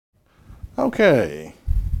Okay.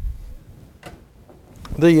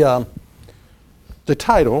 The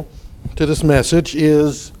title to this message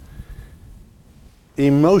is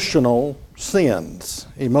Emotional Sins.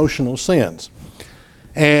 Emotional Sins.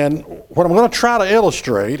 And what I'm going to try to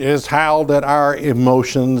illustrate is how that our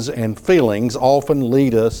emotions and feelings often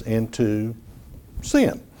lead us into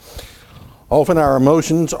sin. Often our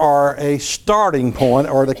emotions are a starting point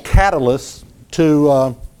or the catalyst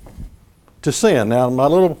to sin. Now, my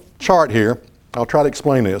little chart here, I'll try to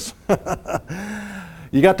explain this.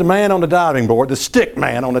 You got the man on the diving board, the stick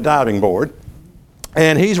man on the diving board,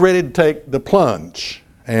 and he's ready to take the plunge.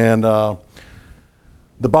 And the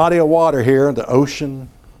body of water here, the ocean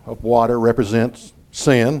of water, represents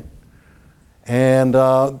sin. And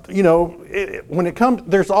when it comes,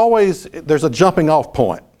 there's a jumping off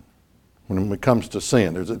point when it comes to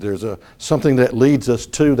sin. There's something that leads us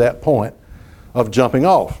to that point of jumping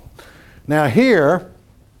off. Now here,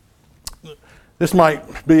 this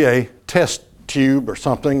might be a test tube or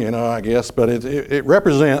something, I guess, but it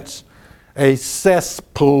represents a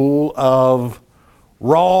cesspool of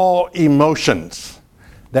raw emotions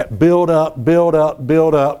that build up.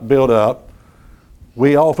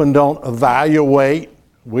 We often don't evaluate.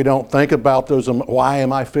 We don't think about those. Why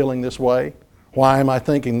am I feeling this way? Why am I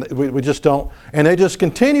thinking? We just don't. And they just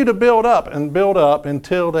continue to build up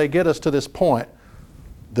until they get us to this point,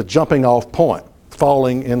 the jumping off point,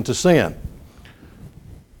 falling into sin.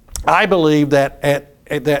 I believe that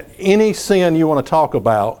that any sin you want to talk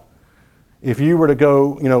about, if you were to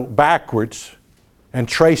go, backwards and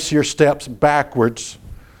trace your steps backwards,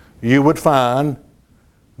 you would find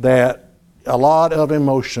that a lot of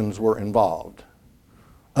emotions were involved.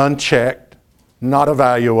 Unchecked, not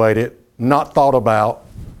evaluated, not thought about,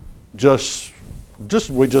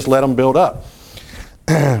 we just let them build up.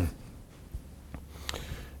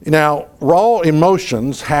 Now, raw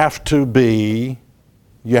emotions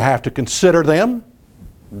you have to consider them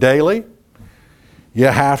daily. You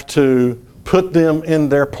have to put them in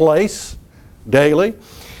their place daily.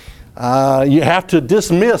 You have to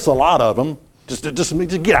dismiss a lot of them. Just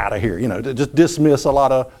get out of here, just dismiss a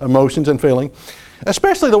lot of emotions and feelings,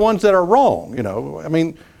 especially the ones that are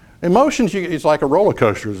wrong, Emotions, it's like a roller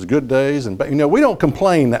coaster. There's good days, and we don't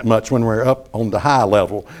complain that much when we're up on the high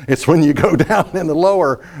level. It's when you go down in the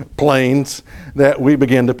lower planes that we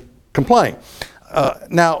begin to complain.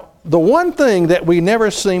 Now, the one thing that we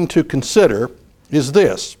never seem to consider is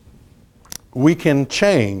this: we can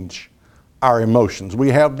change our emotions. We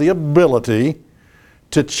have the ability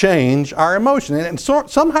to change our emotions, and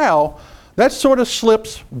somehow that sort of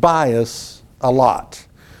slips by us a lot.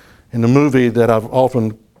 In the movie that I've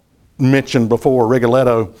often mentioned before,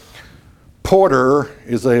 Rigoletto, Porter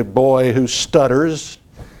is a boy who stutters,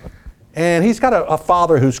 and he's got a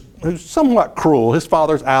father who's somewhat cruel. His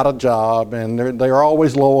father's out of job, and they're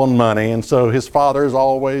always low on money, and so his father's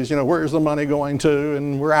always, where's the money going to?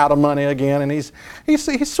 And we're out of money again, and he's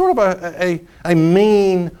sort of a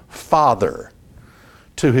mean father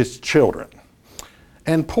to his children.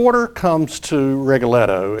 And Porter comes to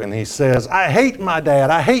Rigoletto, and he says, I hate my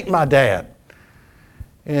dad.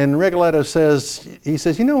 And Rigoletto says,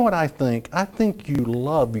 you know what I think? I think you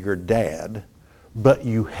love your dad, but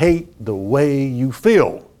you hate the way you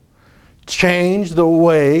feel. Change the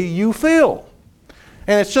way you feel.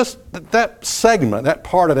 And it's just that segment, that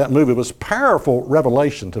part of that movie was powerful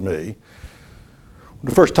revelation to me.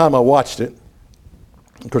 The first time I watched it,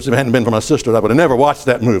 of course, if it hadn't been for my sister, I would have never watched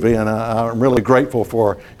that movie, and I'm really grateful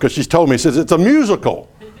for her, because she's told me, she says, it's a musical.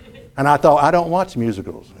 And I thought, I don't watch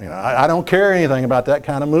musicals. I don't care anything about that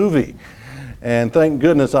kind of movie. And thank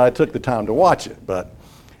goodness I took the time to watch it. But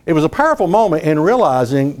it was a powerful moment in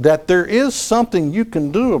realizing that there is something you can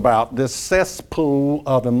do about this cesspool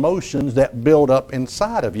of emotions that build up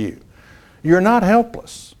inside of you. You're not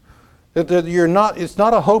helpless. It's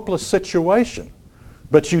not a hopeless situation.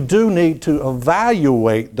 But you do need to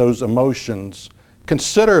evaluate those emotions,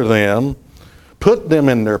 consider them, put them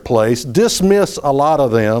in their place, dismiss a lot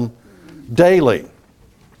of them daily.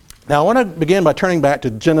 Now I want to begin by turning back to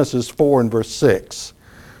Genesis 4 and verse 6,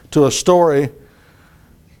 to a story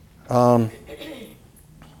that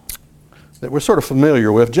we're sort of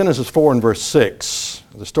familiar with. Genesis 4 and verse 6,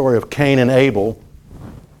 the story of Cain and Abel.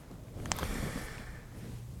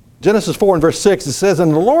 Genesis 4 and verse 6, it says,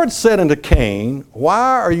 And the Lord said unto Cain,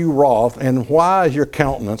 Why are you wroth, and why is your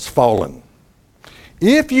countenance fallen?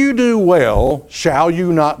 If you do well, shall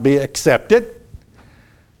you not be accepted?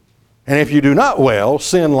 And if you do not well,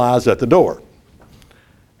 sin lies at the door.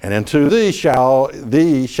 And unto thee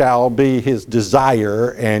shall be his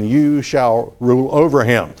desire, and you shall rule over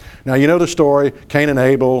him. Now you know the story, Cain and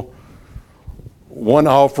Abel, One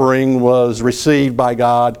offering was received by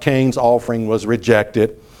God. Cain's offering was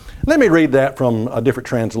rejected. Let me read that from a different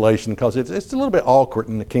translation because it's a little bit awkward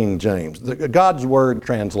in the King James. God's Word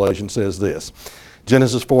translation says this.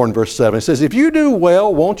 Genesis 4 and verse 7. It says, if you do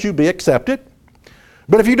well, won't you be accepted?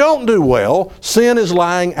 But if you don't do well, sin is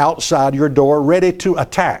lying outside your door ready to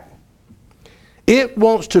attack. It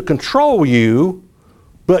wants to control you,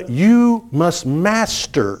 but you must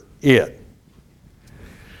master it.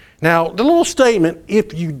 Now, the little statement,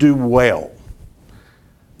 if you do well,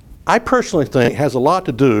 I personally think has a lot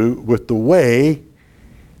to do with the way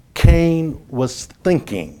Cain was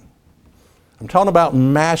thinking. I'm talking about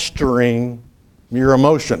mastering your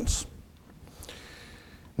emotions.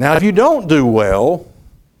 Now, if you don't do well,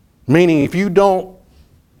 meaning if you don't,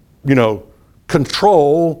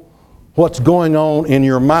 control what's going on in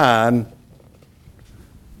your mind,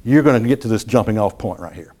 you're going to get to this jumping off point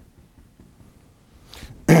right here.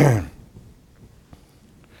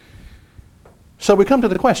 So we come to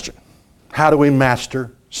the question, how do we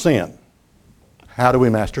master sin? How do we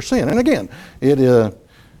master sin? And again,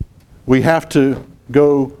 we have to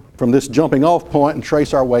go from this jumping off point and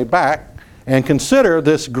trace our way back and consider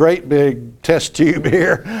this great big test tube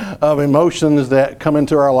here of emotions that come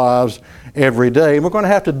into our lives every day. And we're going to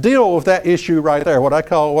have to deal with that issue right there,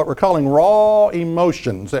 what we're calling raw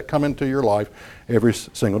emotions that come into your life every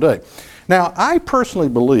single day. Now, I personally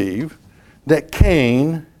believe that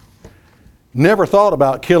Cain never thought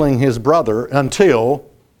about killing his brother until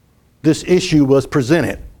this issue was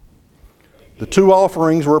presented. The two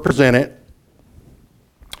offerings were presented.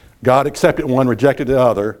 God accepted one, rejected the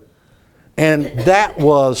other. And that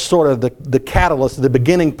was sort of the catalyst, the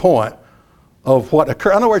beginning point of what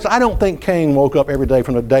occurred. In other words, I don't think Cain woke up every day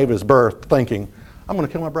from the day of his birth thinking, I'm going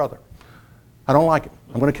to kill my brother. I don't like him.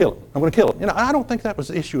 I'm going to kill him. I'm going to kill him. I don't think that was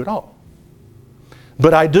the issue at all.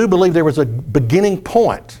 But I do believe there was a beginning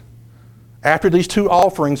point after these two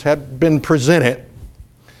offerings had been presented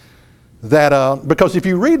that, because if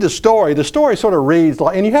you read the story sort of reads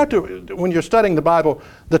like, and you have to, when you're studying the Bible,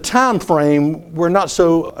 the time frame we're not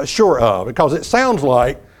so sure of, because it sounds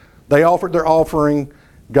like they offered their offering,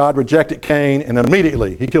 God rejected Cain, and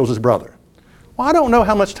immediately he kills his brother. Well, I don't know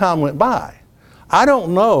how much time went by. I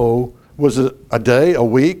don't know, was it a day, a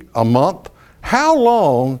week, a month? How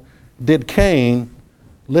long did Cain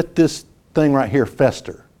let this thing right here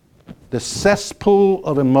fester? This cesspool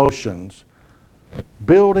of emotions,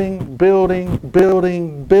 building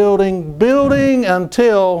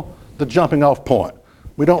until the jumping off point.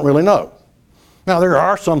 We don't really know. Now, there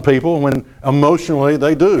are some people when emotionally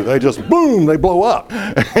they do. They just, boom, they blow up.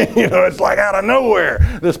 It's like out of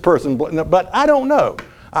nowhere, this person. But I don't know.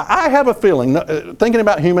 I have a feeling, thinking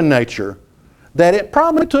about human nature, that it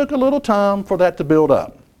probably took a little time for that to build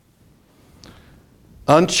up.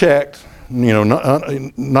 Unchecked,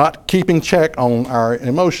 not keeping check on our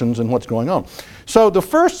emotions and what's going on. So the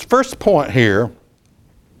first point here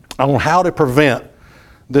on how to prevent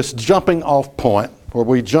this jumping off point where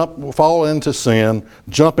we fall into sin,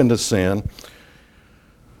 jump into sin,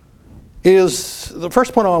 is the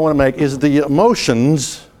first point I want to make is the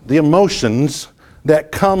emotions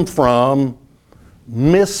that come from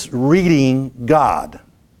misreading God.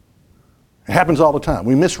 It happens all the time.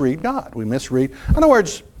 We misread God. In other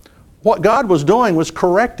words, what God was doing was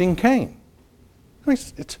correcting Cain.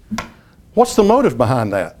 What's the motive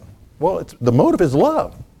behind that? Well, the motive is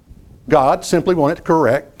love. God simply wanted to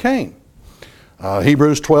correct Cain.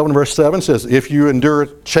 Hebrews 12 and verse 7 says, if you endure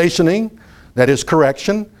chastening, that is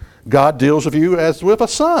correction, God deals with you as with a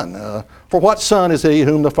son. For what son is he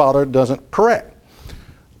whom the Father doesn't correct?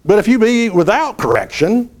 But if you be without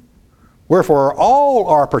correction, wherefore all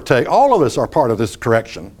of us are part of this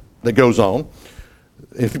correction that goes on.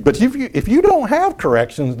 But if you don't have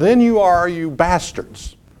corrections, then you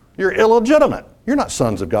bastards. You're illegitimate. You're not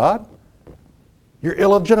sons of God. You're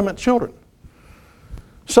illegitimate children.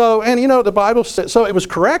 So, the Bible says, so it was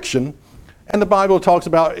correction, and the Bible talks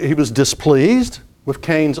about he was displeased with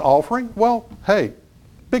Cain's offering. Well, hey,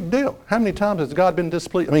 big deal. How many times has God been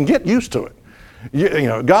displeased? Get used to it.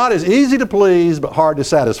 God is easy to please but hard to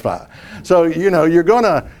satisfy. So you're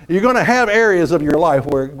gonna have areas of your life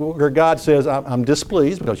where God says, I'm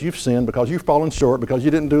displeased because you've sinned, because you've fallen short, because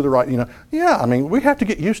you didn't do the right. We have to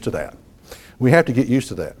get used to that. We have to get used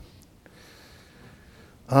to that.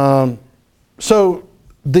 So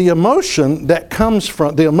the emotions that come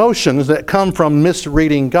from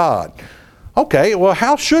misreading God. Okay, well,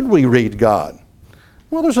 how should we read God?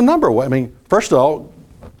 Well, there's a number of ways. First of all,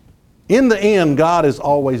 in the end, God is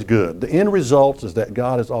always good. The end result is that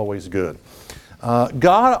God is always good.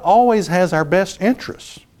 God always has our best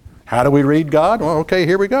interests. How do we read God? Well, okay,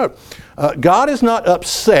 here we go. God is not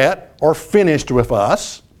upset or finished with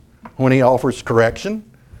us when He offers correction.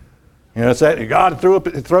 You know, it's that God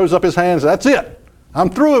throws up His hands, that's it. I'm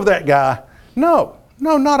through with that guy. No,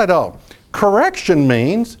 not at all. Correction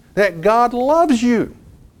means that God loves you.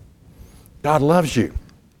 God loves you.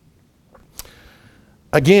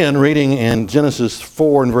 Again, reading in Genesis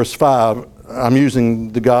 4 and verse 5, I'm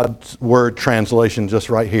using the God's Word translation just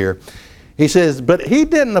right here. He says, but he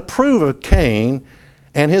didn't approve of Cain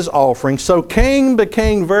and his offering, so Cain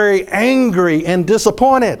became very angry and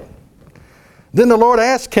disappointed. Then the Lord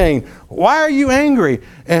asked Cain, why are you angry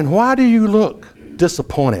and why do you look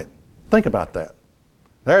disappointed? Think about that.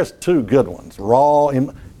 There's two good ones.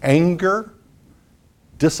 Anger,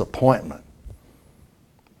 disappointment.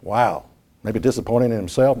 Wow. Maybe disappointed in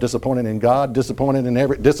himself, disappointed in God, disappointed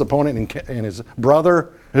in his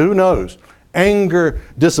brother. Who knows? Anger,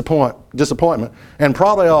 disappointment, and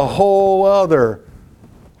probably a whole other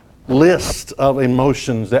list of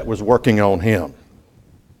emotions that was working on him.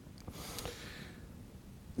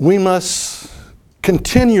 We must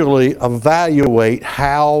continually evaluate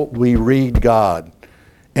how we read God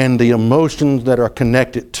and the emotions that are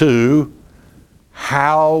connected to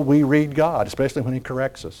how we read God, especially when He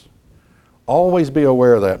corrects us. Always be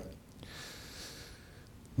aware of that.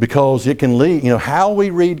 Because it can lead, how we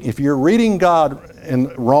read, if you're reading God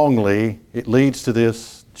wrongly, it leads to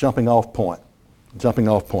this jumping off point.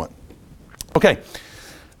 Okay,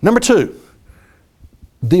 number 2,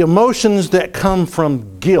 the emotions that come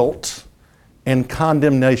from guilt and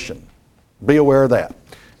condemnation. Be aware of that.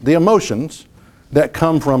 The emotions that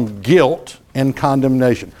come from guilt and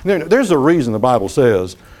condemnation. There's a reason the Bible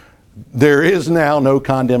says there is now no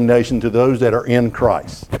condemnation to those that are in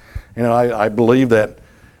Christ. I believe that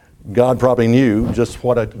God probably knew just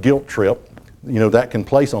what a guilt trip, that can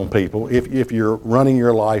place on people if you're running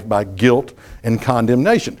your life by guilt and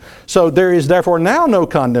condemnation. So there is therefore now no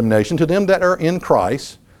condemnation to them that are in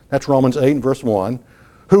Christ. That's Romans 8 and verse 1,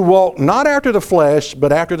 who walk not after the flesh,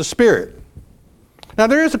 but after the Spirit. Now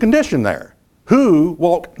there is a condition there. Who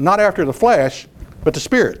walk not after the flesh, but the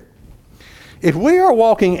Spirit. If we are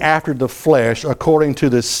walking after the flesh according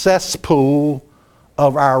to the cesspool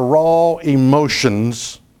of our raw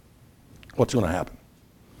emotions, what's going to happen?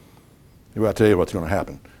 I'll tell you what's going to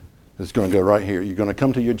happen. It's going to go right here. You're going to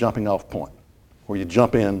come to your jumping off point where you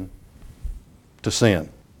jump in to sin.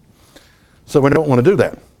 So we don't want to do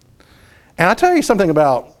that. And I'll tell you something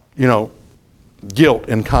about, guilt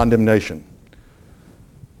and condemnation.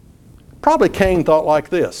 Probably Cain thought like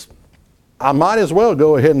this. I might as well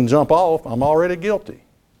go ahead and jump off. I'm already guilty.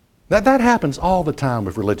 That happens all the time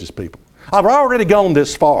with religious people. I've already gone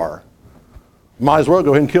this far. Might as well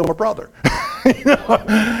go ahead and kill my brother.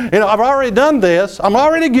 I've already done this. I'm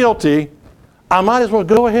already guilty. I might as well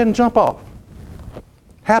go ahead and jump off.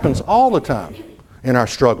 Happens all the time in our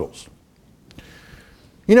struggles.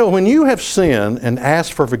 When you have sinned and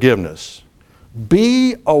asked for forgiveness,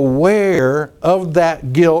 be aware of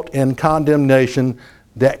that guilt and condemnation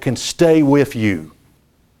that can stay with you.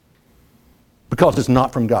 Because it's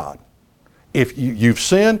not from God. If you've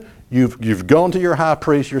sinned, you've gone to your high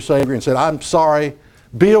priest, your Savior, and said, I'm sorry.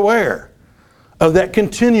 Be aware of that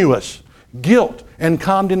continuous guilt and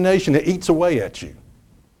condemnation that eats away at you.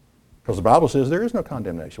 Because the Bible says there is no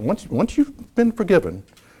condemnation. Once you've been forgiven.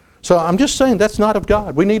 So I'm just saying that's not of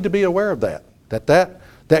God. We need to be aware of that.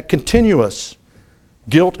 That continuous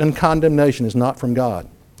guilt and condemnation is not from God.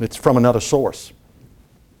 It's from another source.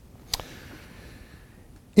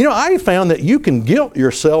 I found that you can guilt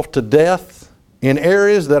yourself to death in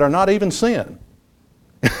areas that are not even sin.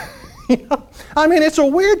 It's a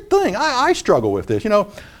weird thing. I struggle with this.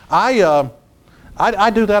 I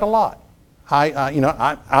do that a lot.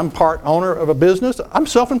 I'm part owner of a business. I'm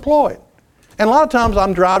self-employed. And a lot of times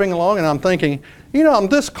I'm driving along and I'm thinking, I'm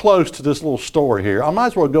this close to this little store here. I might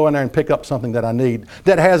as well go in there and pick up something that I need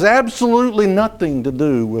that has absolutely nothing to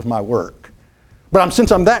do with my work. But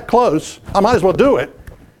since I'm that close, I might as well do it.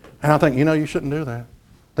 And I think, you shouldn't do that.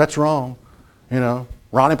 That's wrong.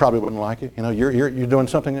 Ronnie probably wouldn't like it. You're doing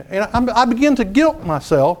something. And I begin to guilt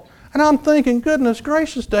myself. And I'm thinking, goodness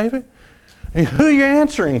gracious, David, who are you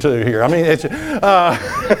answering to here? It's, and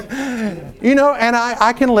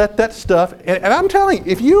I can let that stuff, and I'm telling you,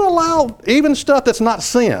 if you allow even stuff that's not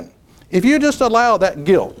sin, if you just allow that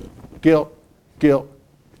guilt, oh,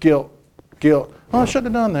 I shouldn't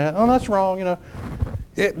have done that. Oh, that's wrong,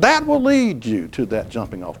 that will lead you to that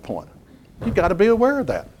jumping off point. You've got to be aware of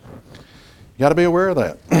that.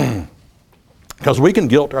 Because we can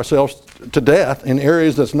guilt ourselves to death in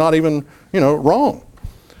areas that's not even, wrong.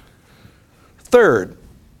 Third,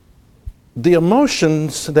 the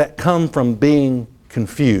emotions that come from being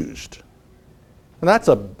confused. And that's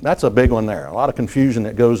a big one there. A lot of confusion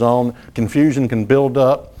that goes on. Confusion can build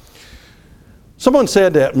up. Someone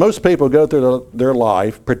said that most people go through their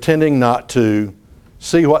life pretending not to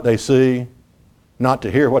see what they see, not to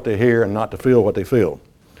hear what they hear, and not to feel what they feel.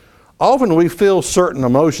 Often we feel certain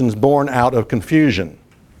emotions born out of confusion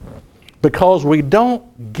because we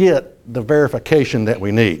don't get the verification that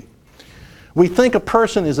we need. We think a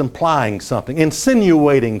person is implying something,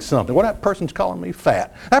 insinuating something. Well, that person's calling me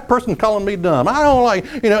fat. That person's calling me dumb. I don't like,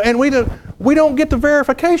 and we don't get the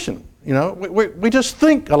verification. We just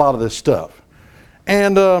think a lot of this stuff.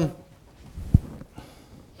 And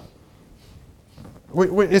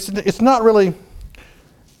it's not really,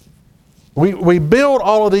 we build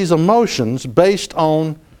all of these emotions based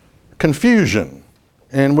on confusion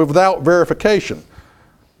and without verification.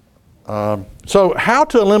 So how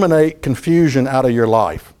to eliminate confusion out of your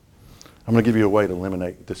life? I'm going to give you a way to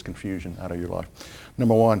eliminate this confusion out of your life.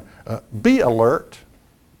 Number one, be alert.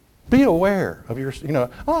 Be aware of your, a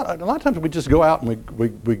lot of times we just go out and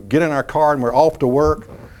we get in our car and we're off to work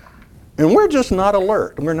and we're just not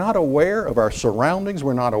alert. We're not aware of our surroundings.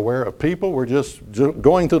 We're not aware of people. We're just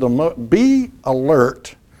going through be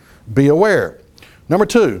alert. Be aware. Number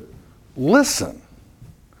two, listen.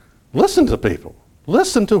 Listen to people.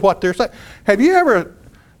 Listen to what they're saying. Have you ever,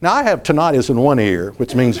 now I have tinnitus in one ear,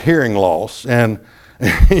 which means hearing loss, and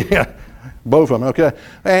yeah, both of them, okay?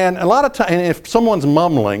 And a lot of times, and if someone's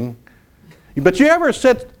mumbling, but you ever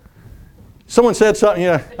someone said something,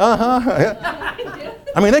 yeah.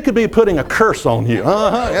 I mean, they could be putting a curse on you.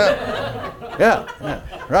 Yeah.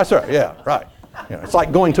 Right, sir, yeah, right. It's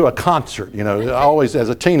like going to a concert, always as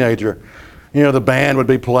a teenager. The band would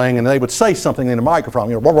be playing and they would say something in the microphone,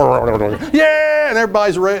 yeah, and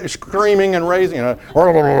everybody's screaming and raising, and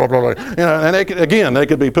they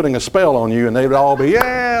could be putting a spell on you and they would all be,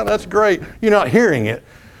 yeah, that's great. You're not hearing it.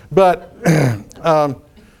 But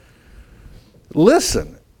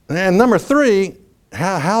listen. And number three,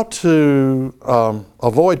 how to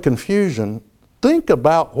avoid confusion, think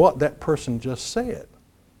about what that person just said.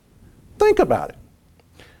 Think about it.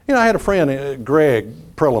 I had a friend, Greg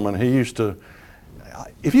Perlman, he used to,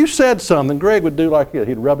 if you said something, Greg would do like this.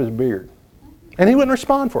 He'd rub his beard. And he wouldn't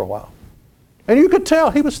respond for a while. And you could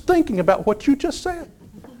tell he was thinking about what you just said.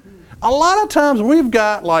 A lot of times we've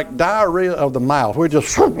got like diarrhea of the mouth.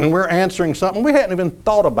 We're answering something we hadn't even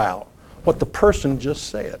thought about what the person just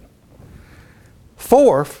said.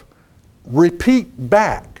 Fourth, repeat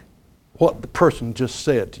back what the person just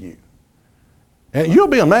said to you. And you'll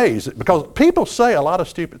be amazed because people say a lot of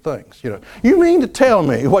stupid things. You mean to tell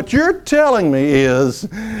me what you're telling me is,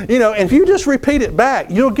 and if you just repeat it back,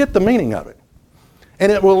 you'll get the meaning of it.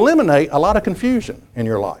 And it will eliminate a lot of confusion in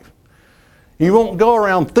your life. You won't go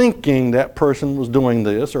around thinking that person was doing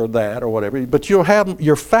this or that or whatever, but you'll have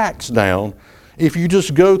your facts down if you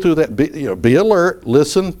just go through that, be alert,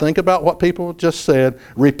 listen, think about what people just said,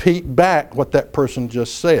 repeat back what that person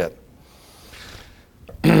just said.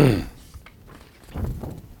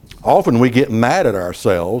 Often we get mad at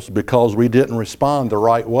ourselves because we didn't respond the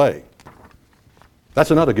right way.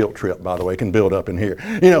 That's another guilt trip, by the way, can build up in here.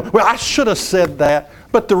 Well, I should have said that,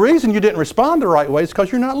 but the reason you didn't respond the right way is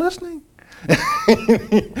because you're not listening.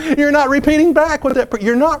 You're not repeating back what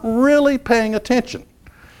you're not really paying attention.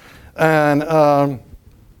 And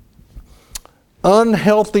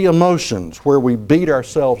unhealthy emotions where we beat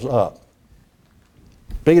ourselves up.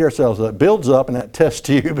 Builds up in that test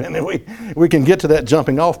tube, and then we can get to that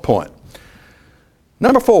jumping off point.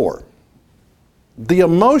 Number four, the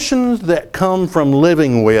emotions that come from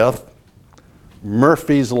living with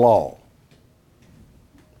Murphy's Law.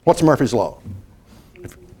 What's Murphy's Law?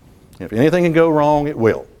 If anything can go wrong, it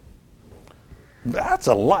will. That's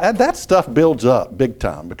a lot. That stuff builds up big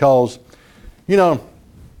time because,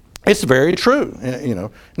 it's very true.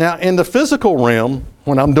 Now, in the physical realm,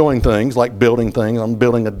 when I'm doing things like building things, I'm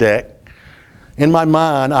building a deck, in my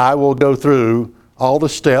mind, I will go through all the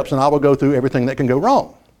steps and I will go through everything that can go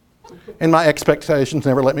wrong. And my expectations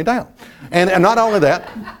never let me down. And not only that,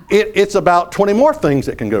 it's about 20 more things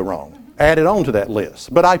that can go wrong added on to that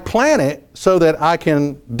list. But I plan it so that I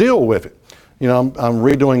can deal with it. I'm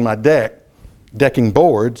redoing my decking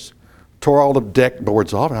boards, tore all the deck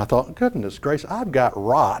boards off, and I thought, goodness gracious, I've got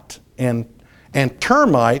rot and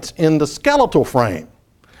termites in the skeletal frame.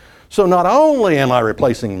 So not only am I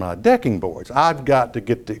replacing my decking boards, I've got to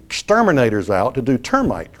get the exterminators out to do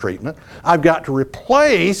termite treatment. I've got to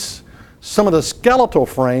replace some of the skeletal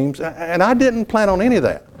frames, and I didn't plan on any of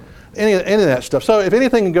that. Any of that stuff. So if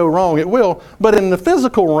anything can go wrong, it will. But in the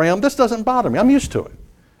physical realm, this doesn't bother me. I'm used to it.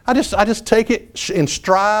 I just take it in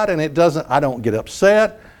stride, and I don't get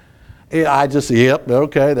upset. I just, yep,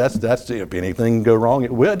 okay, that's if anything can go wrong,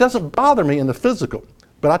 it will. It doesn't bother me in the physical.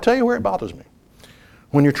 But I tell you where it bothers me.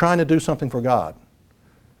 When you're trying to do something for God.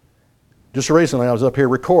 Just recently I was up here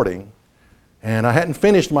recording, and I hadn't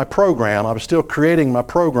finished my program. I was still creating my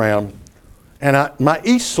program, and my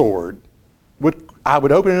eSword, I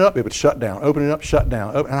would open it up, it would shut down, open it up, shut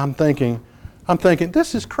down. And I'm thinking,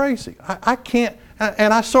 this is crazy. I can't,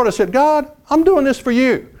 and I sort of said, God, I'm doing this for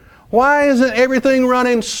you. Why isn't everything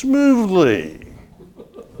running smoothly?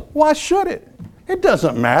 Why should it? It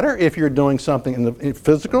doesn't matter if you're doing something in the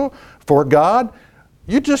physical for God.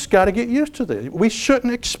 You just got to get used to this. We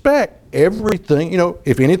shouldn't expect everything,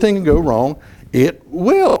 if anything can go wrong, it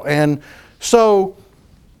will. And so,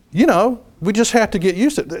 we just have to get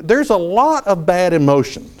used to it. There's a lot of bad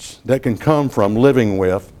emotions that can come from living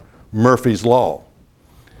with Murphy's Law.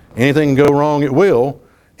 Anything can go wrong, it will.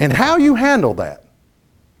 And how you handle that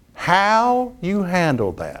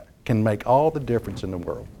can make all the difference in the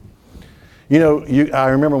world. I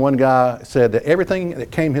remember one guy said that everything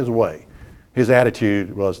that came his way, his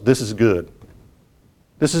attitude was, this is good.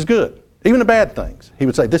 This is good. Even the bad things. He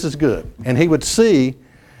would say, this is good. And he would see,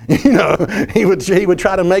 he would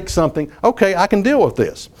try to make something, okay, I can deal with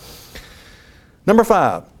this. Number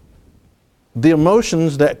 5, the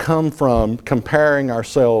emotions that come from comparing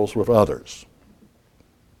ourselves with others.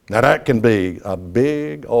 Now that can be a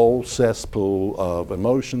big old cesspool of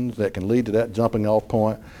emotions that can lead to that jumping off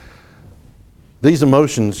point. These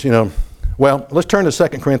emotions, well, let's turn to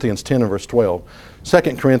 2 Corinthians 10 and verse 12. 2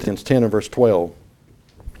 Corinthians 10 and verse 12,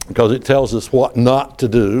 because it tells us what not to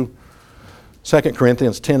do. 2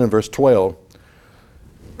 Corinthians 10 and verse 12.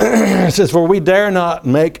 It says, for we dare not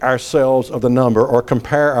make ourselves of the number or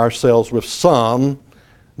compare ourselves with some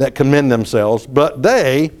that commend themselves, but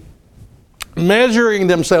they, measuring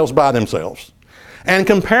themselves by themselves and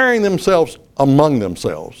comparing themselves among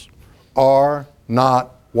themselves, are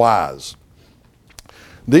not wise.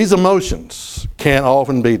 These emotions can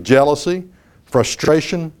often be jealousy,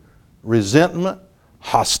 frustration, resentment,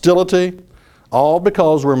 hostility, all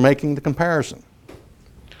because we're making the comparison.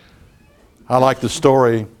 I like the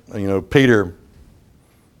story, Peter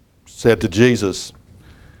said to Jesus,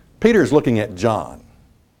 Peter's looking at John,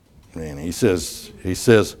 and he says,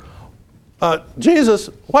 Jesus,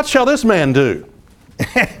 what shall this man do?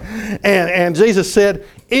 and Jesus said,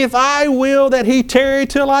 if I will that he tarry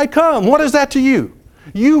till I come. What is that to you?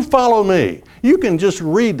 You follow me. You can just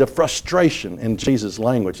read the frustration in Jesus'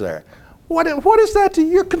 language there. What is that to you?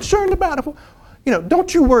 You're concerned about it.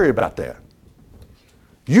 Don't you worry about that.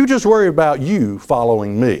 You just worry about you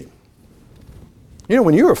following me.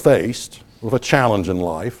 When you are faced with a challenge in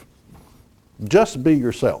life, just be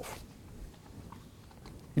yourself.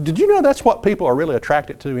 Did you know that's what people are really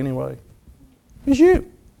attracted to anyway? Is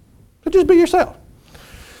you. So just be yourself.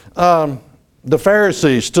 The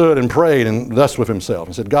Pharisee stood and prayed and thus with himself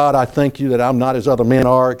and said, God, I thank you that I'm not as other men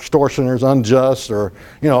are, extortioners, unjust, or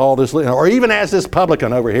all this, or even as this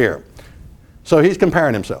publican over here. So he's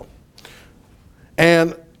comparing himself.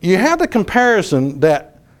 And you have the comparison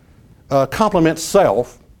that complements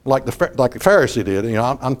self, like the Pharisee did.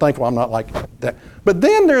 I'm thankful I'm not like that. But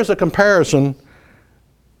then there's a comparison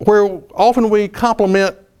where often we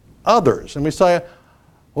compliment others and we say,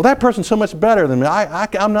 well, that person's so much better than me.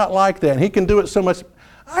 I'm not like that. And he can do it so much.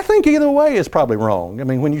 I think either way is probably wrong.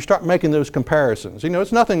 When you start making those comparisons,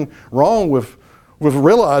 it's nothing wrong with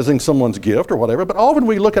realizing someone's gift or whatever, but often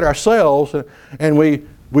we look at ourselves and we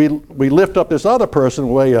lift up this other person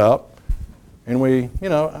way up, and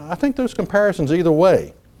I think those comparisons either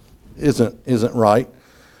way isn't right.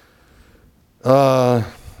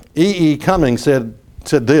 E.E. Cummings said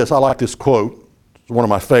this. I like this quote. It's one of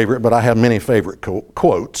my favorite, but I have many favorite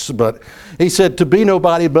quotes. But he said, to be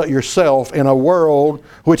nobody but yourself in a world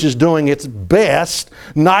which is doing its best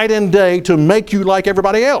night and day to make you like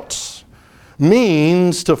everybody else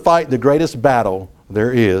means to fight the greatest battle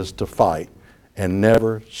there is to fight and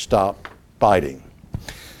never stop fighting.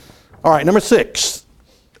 All right, number 6,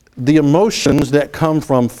 the emotions that come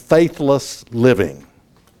from faithless living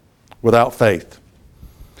without faith.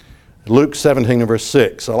 Luke 17 and verse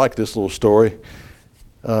 6. I like this little story.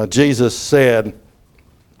 Jesus said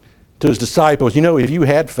to his disciples, if you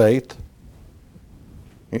had faith,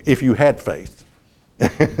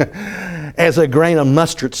 as a grain of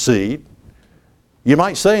mustard seed, you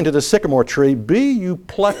might say unto the sycamore tree, be you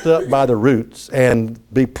plucked up by the roots and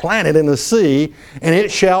be planted in the sea, and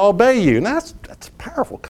it shall obey you. And that's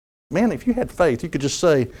powerful. Man, if you had faith, you could just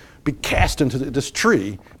say, be cast into this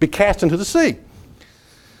tree, be cast into the sea.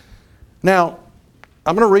 Now,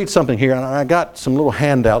 I'm going to read something here, and I got some little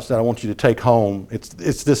handouts that I want you to take home.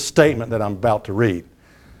 It's this statement that I'm about to read.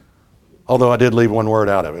 Although I did leave one word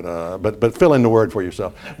out of it, but fill in the word for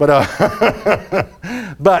yourself. But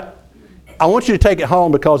I want you to take it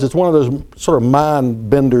home because it's one of those sort of mind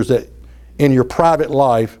benders that in your private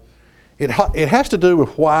life, it has to do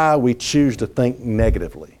with why we choose to think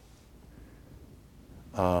negatively.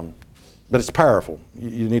 But it's powerful.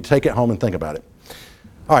 You need to take it home and think about it.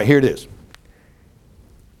 All right, here it is.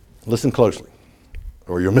 Listen closely,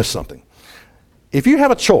 or you'll miss something. If you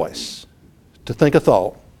have a choice to think a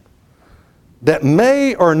thought that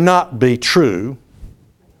may or not be true,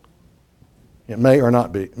 it may or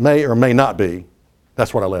may not be,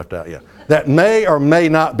 that's what I left out, yeah. That may or may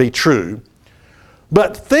not be true,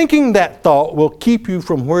 but thinking that thought will keep you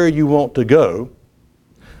from where you want to go,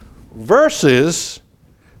 versus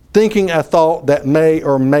thinking a thought that may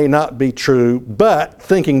or may not be true, but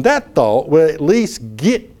thinking that thought will at least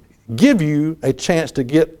give you a chance to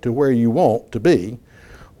get to where you want to be,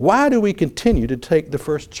 why do we continue to take the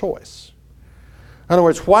first choice? In other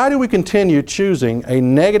words, why do we continue choosing a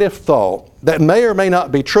negative thought that may or may not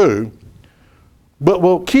be true, but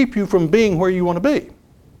will keep you from being where you want to be?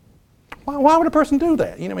 Why would a person do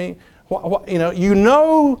that? You know,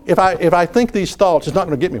 if I think these thoughts, it's not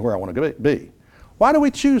going to get me where I want to be. Why do we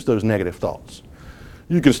choose those negative thoughts?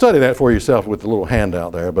 You can study that for yourself with the little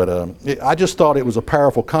handout there, but I just thought it was a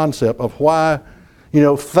powerful concept of why,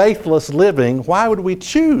 faithless living, why would we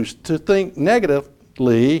choose to think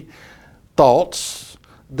negatively thoughts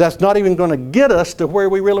that's not even going to get us to where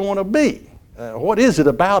we really want to be? What is it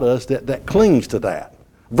about us that clings to that?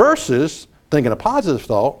 Versus thinking a positive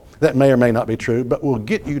thought that may or may not be true, but will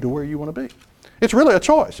get you to where you want to be. It's really a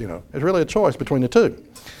choice, It's really a choice between the two.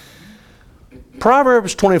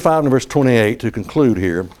 Proverbs 25 and verse 28 to conclude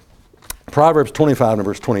here. Proverbs 25 and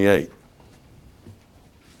verse 28.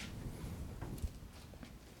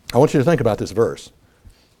 I want you to think about this verse.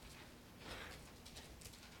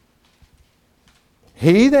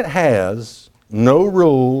 He that has no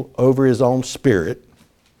rule over his own spirit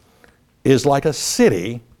is like a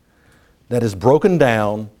city that is broken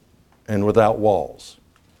down and without walls.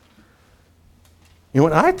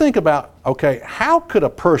 When I think about, how could a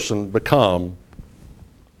person become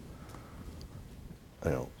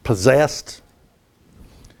possessed?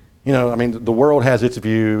 The world has its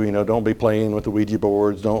view, don't be playing with the Ouija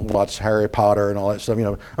boards, don't watch Harry Potter and all that stuff,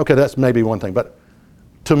 that's maybe one thing. But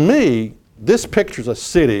to me, this pictures a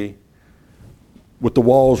city with the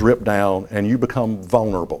walls ripped down and you become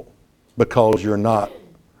vulnerable because you're not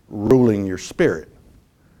ruling your spirit.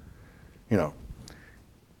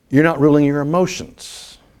 You're not ruling your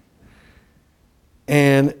emotions.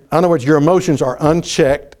 And in other words, your emotions are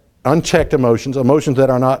unchecked emotions that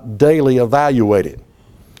are not daily evaluated.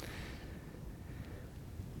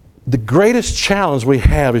 The greatest challenge we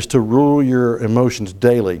have is to rule your emotions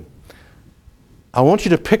daily. I want you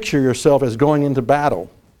to picture yourself as going into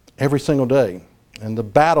battle every single day. And the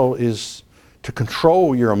battle is to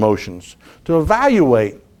control your emotions, to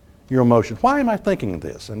evaluate your emotions. Why am I thinking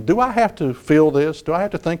this? And do I have to feel this? Do I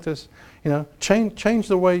have to think this? Change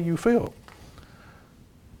the way you feel.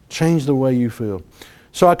 Change the way you feel.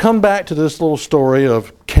 So I come back to this little story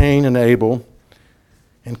of Cain and Abel.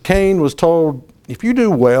 And Cain was told, if you do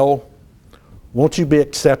well, won't you be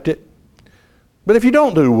accepted? But if you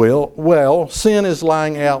don't do well, sin is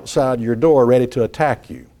lying outside your door ready to attack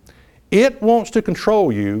you. It wants to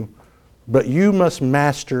control you, but you must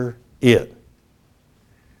master it.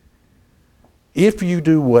 If you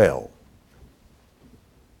do well,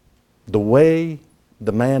 the way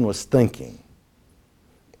the man was thinking,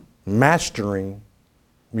 mastering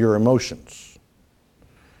your emotions.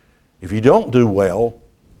 If you don't do well,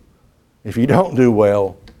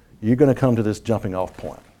 you're going to come to this jumping off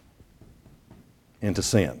point into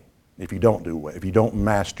sin. If you don't do well, if you don't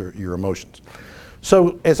master your emotions.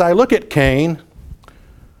 So as I look at Cain,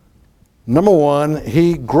 number one,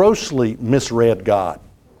 he grossly misread God.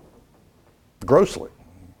 Grossly.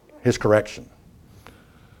 His correction.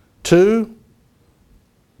 2,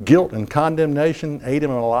 guilt and condemnation ate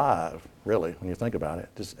him alive, really, when you think about it.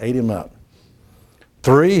 Just ate him up.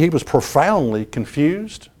 3, he was profoundly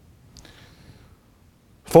confused.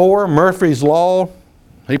 4, Murphy's Law.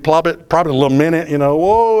 He probably lamented,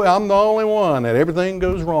 whoa, I'm the only one that everything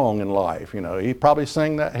goes wrong in life. He probably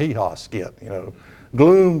sang that hee-haw skit,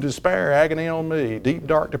 gloom, despair, agony on me, deep,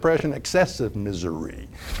 dark depression, excessive misery.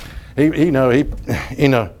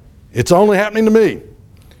 It's only happening to me.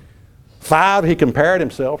 5, he compared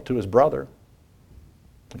himself to his brother.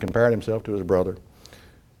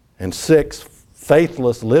 And 6,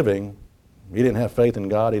 faithless living He didn't have faith in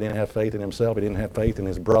God. He didn't have faith in himself. He didn't have faith in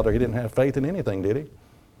his brother. He didn't have faith in anything, did he?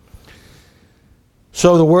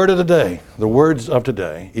 So the word of the day, the words of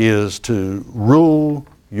today, is to rule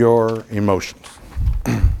your emotions.